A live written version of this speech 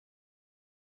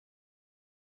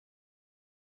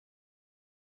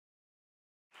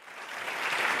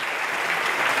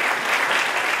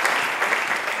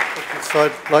So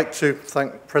I'd like to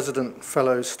thank President,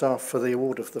 fellows, staff for the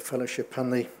award of the fellowship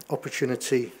and the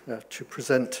opportunity to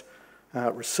present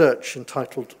research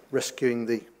entitled Rescuing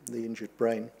the Injured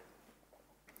Brain.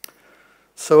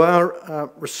 So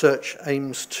our research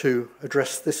aims to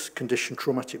address this condition,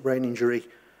 traumatic brain injury,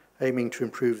 aiming to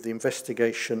improve the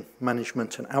investigation,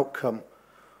 management and outcome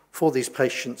for these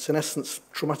patients. In essence,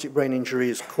 traumatic brain injury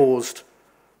is caused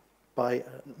by a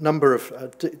number of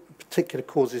particular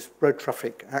causes: road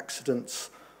traffic accidents,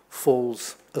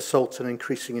 falls, assault, and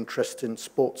increasing interest in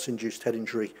sports-induced head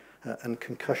injury and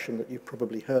concussion that you've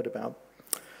probably heard about.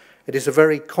 It is a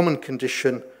very common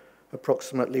condition,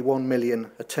 approximately 1 million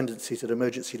attendances at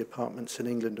emergency departments in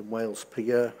England and Wales per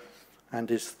year, and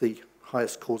is the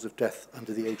highest cause of death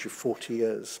under the age of 40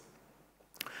 years,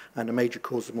 and a major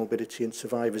cause of morbidity in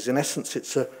survivors. In essence,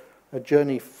 it's a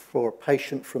journey for a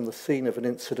patient from the scene of an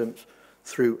incident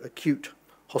through acute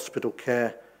hospital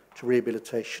care to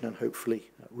rehabilitation and hopefully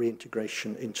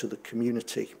reintegration into the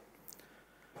community.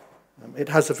 It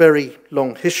has a very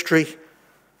long history.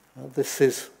 This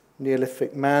is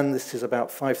Neolithic man. This is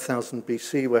about 5000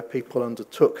 BC, where people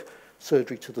undertook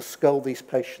surgery to the skull. These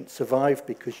patients survived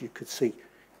because you could see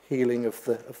healing of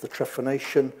the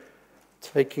trephination.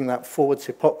 Taking that forwards,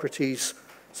 Hippocrates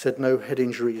said no head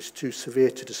injury is too severe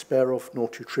to despair of, nor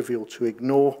too trivial to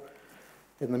ignore.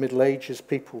 In the Middle Ages,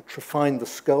 people trephined the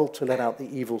skull to let out the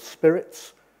evil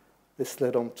spirits. This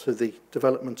led on to the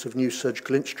development of new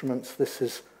surgical instruments. This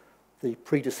is the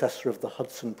predecessor of the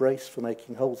Hudson brace for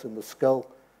making holes in the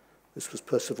skull. This was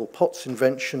Percival Pott's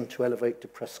invention to elevate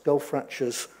depressed skull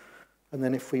fractures. And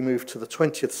then if we move to the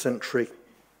 20th century,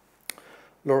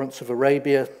 Lawrence of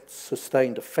Arabia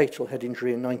sustained a fatal head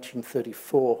injury in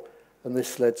 1934, and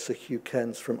this led Sir Hugh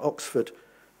Cairns from Oxford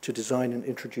to design and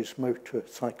introduce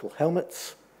motorcycle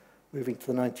helmets. Moving to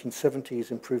the 1970s,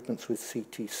 improvements with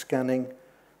CT scanning.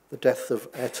 The death of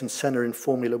Ayrton Senna in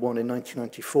Formula One in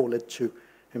 1994 led to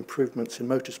improvements in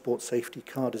motorsport safety,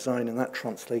 car design, and that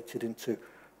translated into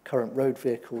current road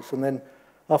vehicles. And then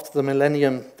after the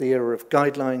millennium, the era of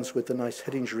guidelines with the NICE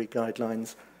head injury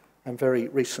guidelines, and very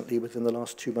recently, within the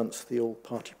last 2 months, the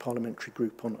all-party parliamentary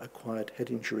group on acquired head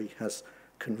injury has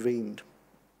convened.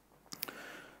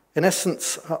 In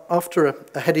essence, after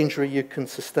a head injury, you can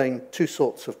sustain two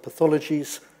sorts of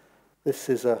pathologies. This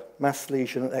is a mass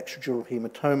lesion, an extradural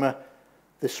hematoma.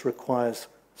 This requires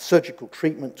surgical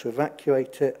treatment to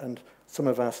evacuate it, and some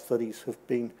of our studies have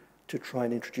been to try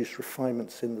and introduce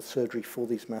refinements in the surgery for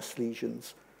these mass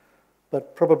lesions.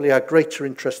 But probably our greater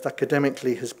interest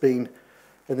academically has been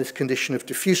in this condition of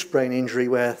diffuse brain injury,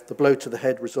 where the blow to the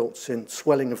head results in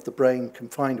swelling of the brain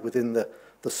confined within the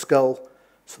skull.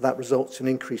 So that results in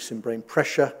increase in brain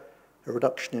pressure, a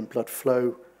reduction in blood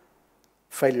flow,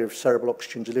 failure of cerebral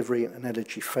oxygen delivery and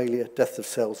energy failure, death of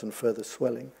cells and further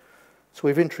swelling. So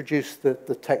we've introduced the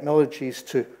technologies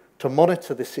to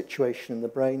monitor this situation in the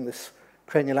brain, this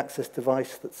cranial access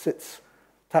device that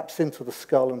taps into the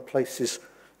skull and places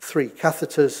 3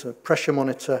 catheters, a pressure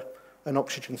monitor, an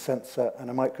oxygen sensor, and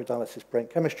a microdialysis brain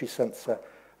chemistry sensor.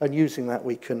 And using that,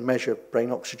 we can measure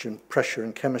brain oxygen pressure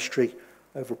and chemistry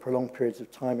over prolonged periods of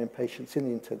time in patients in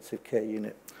the intensive care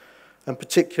unit. And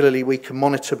particularly, we can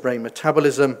monitor brain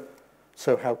metabolism,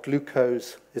 so how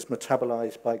glucose is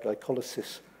metabolized by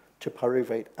glycolysis to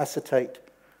pyruvate acetate,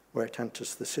 where it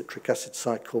enters the citric acid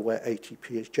cycle, where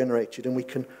ATP is generated. And we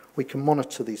can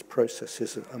monitor these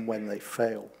processes and when they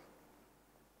fail.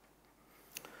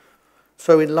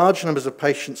 So in large numbers of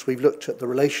patients, we've looked at the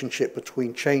relationship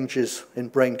between changes in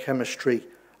brain chemistry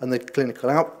and the clinical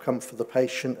outcome for the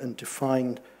patient, and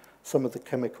defined some of the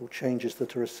chemical changes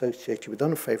that are associated with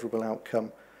unfavorable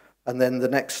outcome. And then the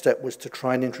next step was to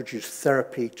try and introduce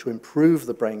therapy to improve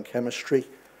the brain chemistry.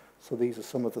 So these are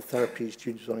some of the therapies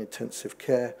used on intensive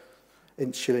care: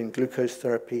 insulin, glucose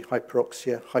therapy,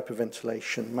 hyperoxia,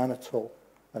 hyperventilation, mannitol,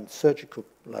 and surgical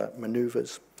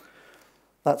maneuvers.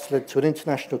 That's led to an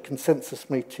international consensus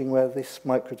meeting where this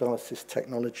microdialysis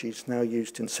technology is now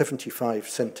used in 75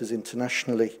 centres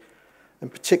internationally,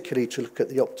 and particularly to look at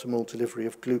the optimal delivery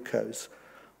of glucose.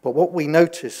 But what we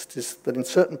noticed is that in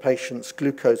certain patients,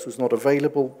 glucose was not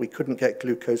available. We couldn't get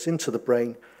glucose into the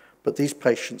brain, but these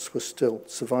patients were still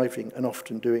surviving and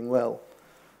often doing well.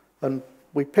 And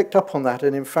we picked up on that,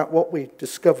 and in fact, what we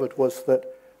discovered was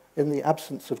that in the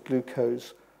absence of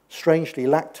glucose, strangely,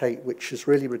 lactate, which is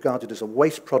really regarded as a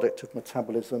waste product of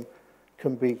metabolism,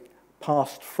 can be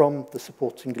passed from the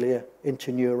supporting glia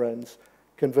into neurons,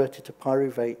 converted to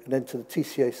pyruvate, and into the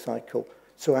TCA cycle,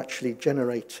 so actually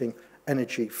generating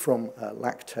energy from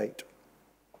lactate.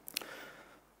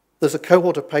 There's a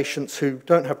cohort of patients who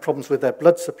don't have problems with their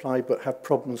blood supply but have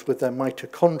problems with their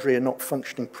mitochondria not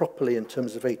functioning properly in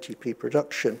terms of ATP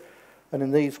production. And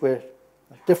in these, we're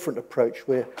a different approach.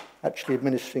 We're actually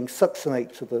administering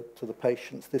succinate to the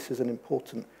patients. This is an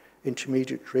important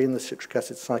intermediary in the citric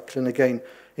acid cycle, and again,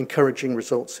 encouraging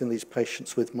results in these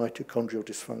patients with mitochondrial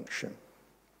dysfunction.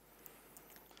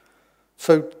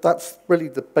 So that's really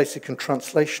the basic and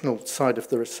translational side of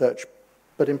the research.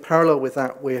 But in parallel with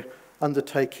that, we're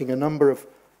undertaking a number of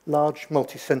large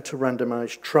multi-center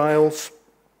randomized trials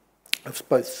of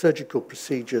both surgical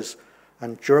procedures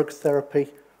and drug therapy.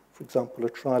 For example, a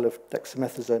trial of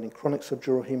dexamethasone in chronic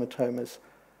subdural hematomas.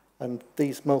 And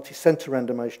these multi-center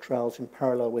randomized trials in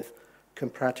parallel with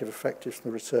comparative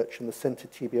effectiveness research in the Centre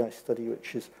TBI study,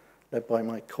 which is led by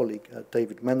my colleague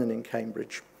David Menon in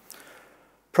Cambridge.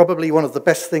 Probably one of the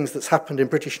best things that's happened in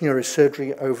British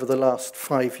neurosurgery over the last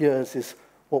 5 years is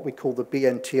what we call the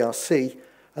BNTRC,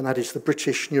 and that is the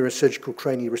British Neurosurgical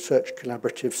Trainee Research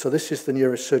Collaborative. So this is the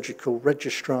neurosurgical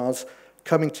registrars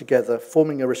coming together,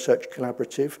 forming a research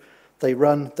collaborative. They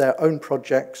run their own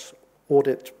projects,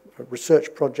 audit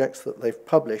research projects that they've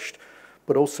published,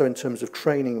 but also in terms of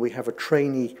training, we have a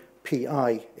trainee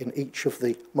PI in each of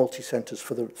the multi-centers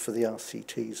for the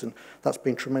RCTs, and that's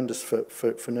been tremendous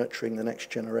for nurturing the next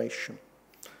generation.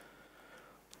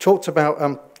 Talked about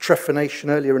trephination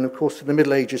earlier, and of course in the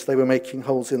Middle Ages they were making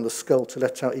holes in the skull to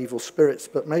let out evil spirits,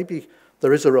 but maybe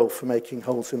there is a role for making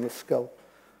holes in the skull.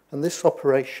 And this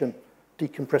operation,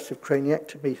 decompressive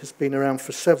craniectomy, has been around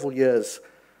for several years.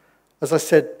 As I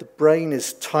said, the brain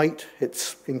is tight,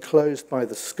 it's enclosed by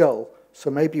the skull,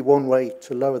 so maybe one way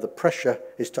to lower the pressure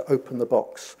is to open the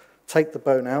box, take the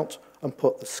bone out and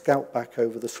put the scalp back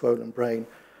over the swollen brain,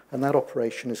 and that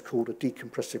operation is called a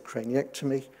decompressive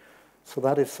craniectomy. So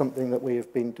that is something that we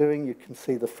have been doing. You can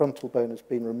see the frontal bone has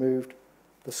been removed.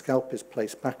 The scalp is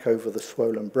placed back over the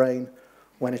swollen brain.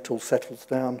 When it all settles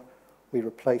down, we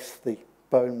replace the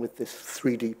bone with this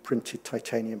 3D printed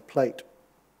titanium plate.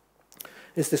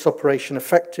 Is this operation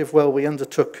effective? Well, we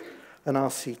undertook an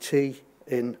RCT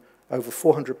in over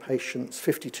 400 patients,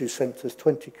 52 centers,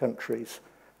 20 countries,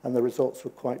 and the results were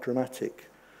quite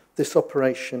dramatic. This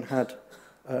operation had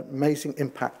amazing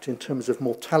impact in terms of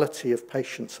mortality of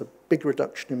patients, a big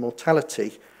reduction in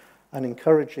mortality, and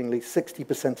encouragingly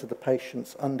 60% of the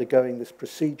patients undergoing this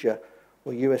procedure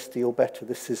were USD or better.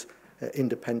 This is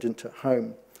independent at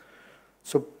home.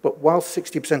 So, but while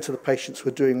 60% of the patients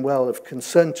were doing well, of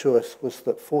concern to us was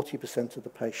that 40% of the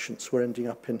patients were ending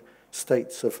up in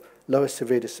states of lower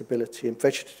severe disability and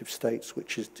vegetative states,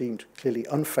 which is deemed clearly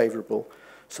unfavorable.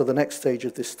 So the next stage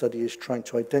of this study is trying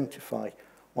to identify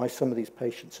why some of these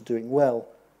patients are doing well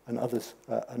and others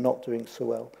are not doing so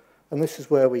well. And this is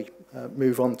where we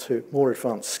move on to more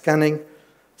advanced scanning.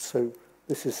 So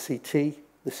this is CT,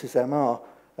 this is MR,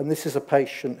 and this is a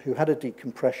patient who had a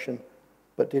decompression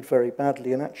but did very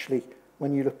badly. And actually,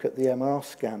 when you look at the MR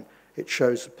scan, it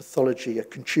shows a pathology, a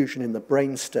contusion in the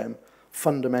brainstem,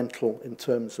 fundamental in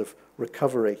terms of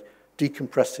recovery.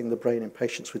 Decompressing the brain in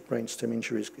patients with brainstem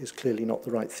injuries is clearly not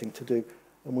the right thing to do,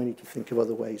 and we need to think of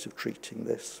other ways of treating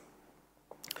this.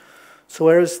 So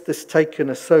where has this taken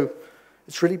us? So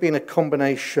it's really been a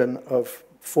combination of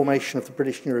formation of the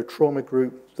British Neurotrauma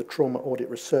Group, the Trauma Audit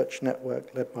Research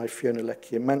Network led by Fiona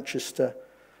Leckie in Manchester,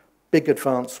 big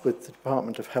advance with the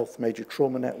Department of Health Major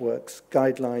Trauma Networks,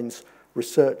 guidelines,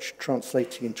 research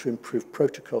translating into improved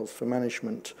protocols for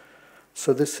management.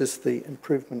 So this is the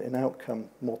improvement in outcome,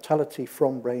 mortality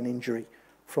from brain injury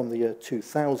from the year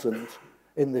 2000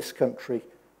 in this country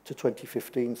to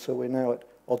 2015. So we're now at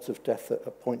odds of death at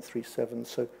 0.37.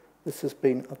 So this has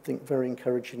been, I think, very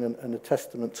encouraging and a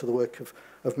testament to the work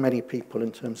of many people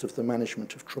in terms of the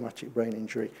management of traumatic brain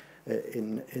injury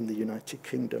in the United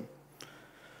Kingdom.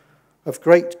 Of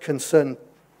great concern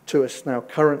to us now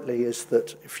currently is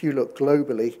that if you look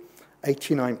globally,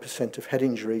 89% of head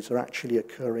injuries are actually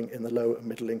occurring in the low and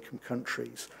middle income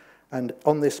countries. And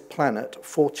on this planet,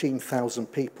 14,000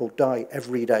 people die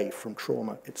every day from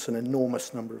trauma. It's an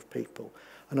enormous number of people.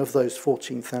 And of those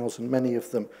 14,000, many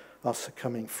of them are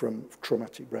succumbing from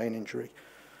traumatic brain injury.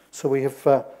 So we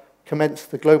have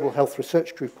commenced the Global Health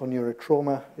Research Group on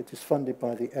Neurotrauma. It is funded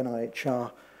by the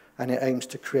NIHR, and it aims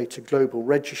to create a global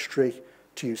registry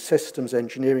to use systems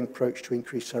engineering approach to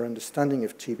increase our understanding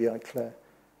of TBI care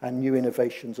and new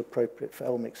innovations appropriate for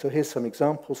LMIC. So here's some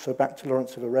examples. So back to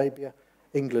Lawrence of Arabia,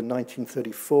 England,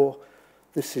 1934.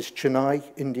 This is Chennai,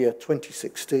 India,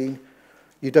 2016.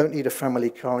 You don't need a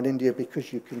family car in India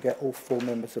because you can get all 4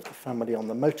 members of the family on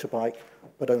the motorbike,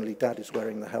 but only dad is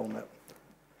wearing the helmet.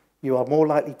 You are more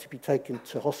likely to be taken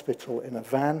to hospital in a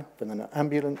van than in an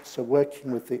ambulance, so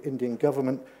working with the Indian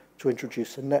government to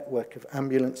introduce a network of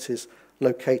ambulances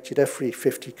located every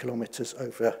 50 kilometres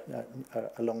over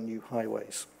along new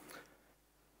highways.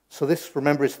 So this,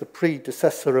 remember, is the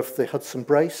predecessor of the Hudson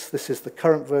brace. This is the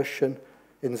current version.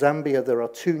 In Zambia, there are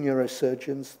 2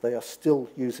 neurosurgeons. They are still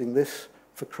using this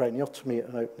for craniotomy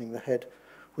and opening the head.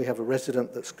 We have a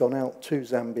resident that's gone out to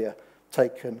Zambia,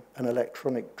 taken an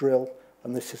electronic drill,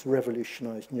 and this has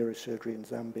revolutionized neurosurgery in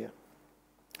Zambia.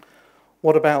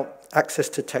 What about access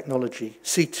to technology?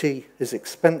 CT is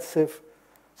expensive,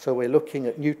 so we're looking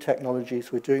at new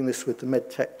technologies. We're doing this with the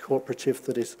MedTech cooperative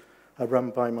that is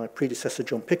run by my predecessor,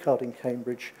 John Pickard, in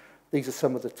Cambridge. These are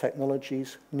some of the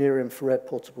technologies: near-infrared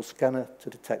portable scanner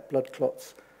to detect blood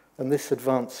clots, and this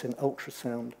advance in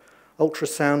ultrasound.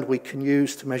 Ultrasound we can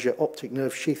use to measure optic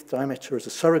nerve sheath diameter as a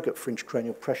surrogate for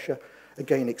intracranial pressure.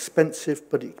 Again, expensive,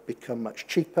 but it can become much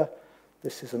cheaper.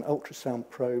 This is an ultrasound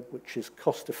probe, which is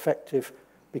cost-effective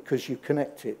because you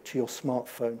connect it to your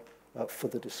smartphone for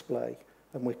the display.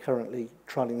 And we're currently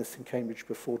trialling this in Cambridge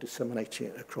before disseminating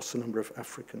it across a number of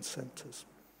African centres.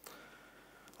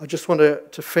 I just want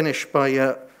to finish by,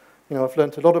 I've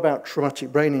learned a lot about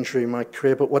traumatic brain injury in my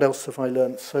career, but what else have I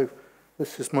learned? So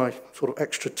this is my sort of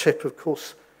extra tip, of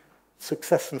course,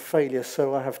 success and failure.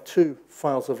 So I have 2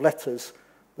 files of letters.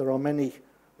 There are many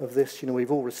of this.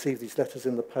 We've all received these letters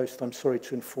in the post. I'm sorry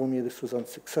to inform you this was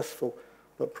unsuccessful,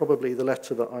 but probably the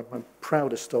letter that I'm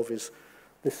proudest of is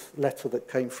this letter that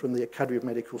came from the Academy of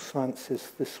Medical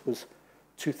Sciences. This was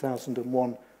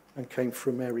 2001 and came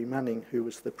from Mary Manning, who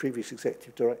was the previous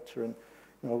executive director, and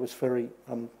I was very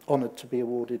honoured to be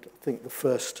awarded, I think, the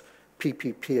first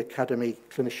PPP Academy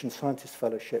Clinician Scientist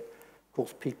Fellowship. Of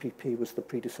course, PPP was the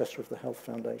predecessor of the Health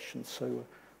Foundation, so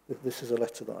this is a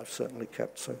letter that I've certainly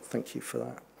kept, so thank you for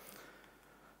that.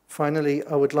 Finally,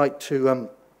 I would like to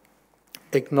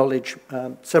acknowledge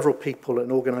several people and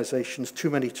organisations, too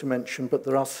many to mention, but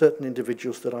there are certain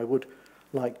individuals that I would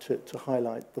like to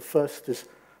highlight. The first is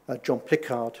John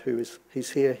Pickard, he's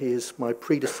here. He is my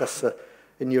predecessor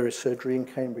in neurosurgery in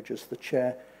Cambridge as the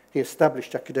chair. He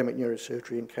established academic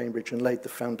neurosurgery in Cambridge and laid the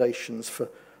foundations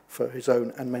for his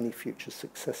own and many future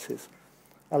successes.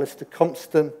 Alistair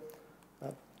Compston,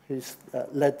 who's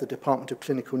led the Department of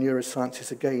Clinical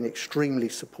Neurosciences, again, extremely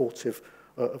supportive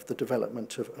of the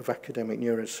development of academic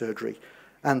neurosurgery.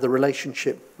 And the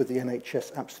relationship with the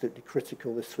NHS, absolutely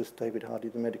critical. This was David Hardy,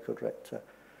 the medical director.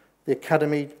 The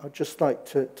Academy, I'd just like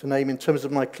to name, in terms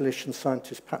of my clinician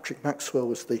scientist, Patrick Maxwell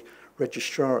was the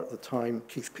registrar at the time.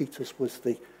 Keith Peters was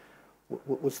the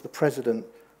president,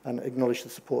 and acknowledged the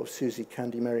support of Susie,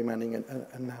 Candy, Mary Manning,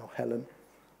 and now Helen.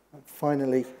 And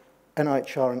finally,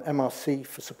 NIHR and MRC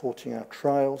for supporting our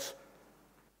trials.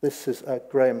 This is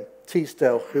Graham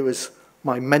Teasdale, who is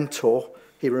my mentor.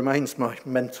 He remains my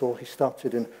mentor. He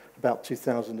started in about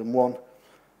 2001.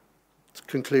 To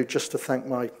conclude, just to thank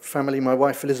my family. My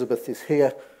wife Elizabeth is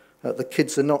here. The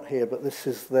kids are not here, but this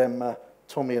is them,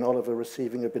 Tommy and Oliver,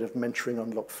 receiving a bit of mentoring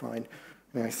on Lock Fine.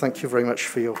 Anyway, thank you very much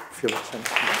for your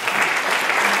attention.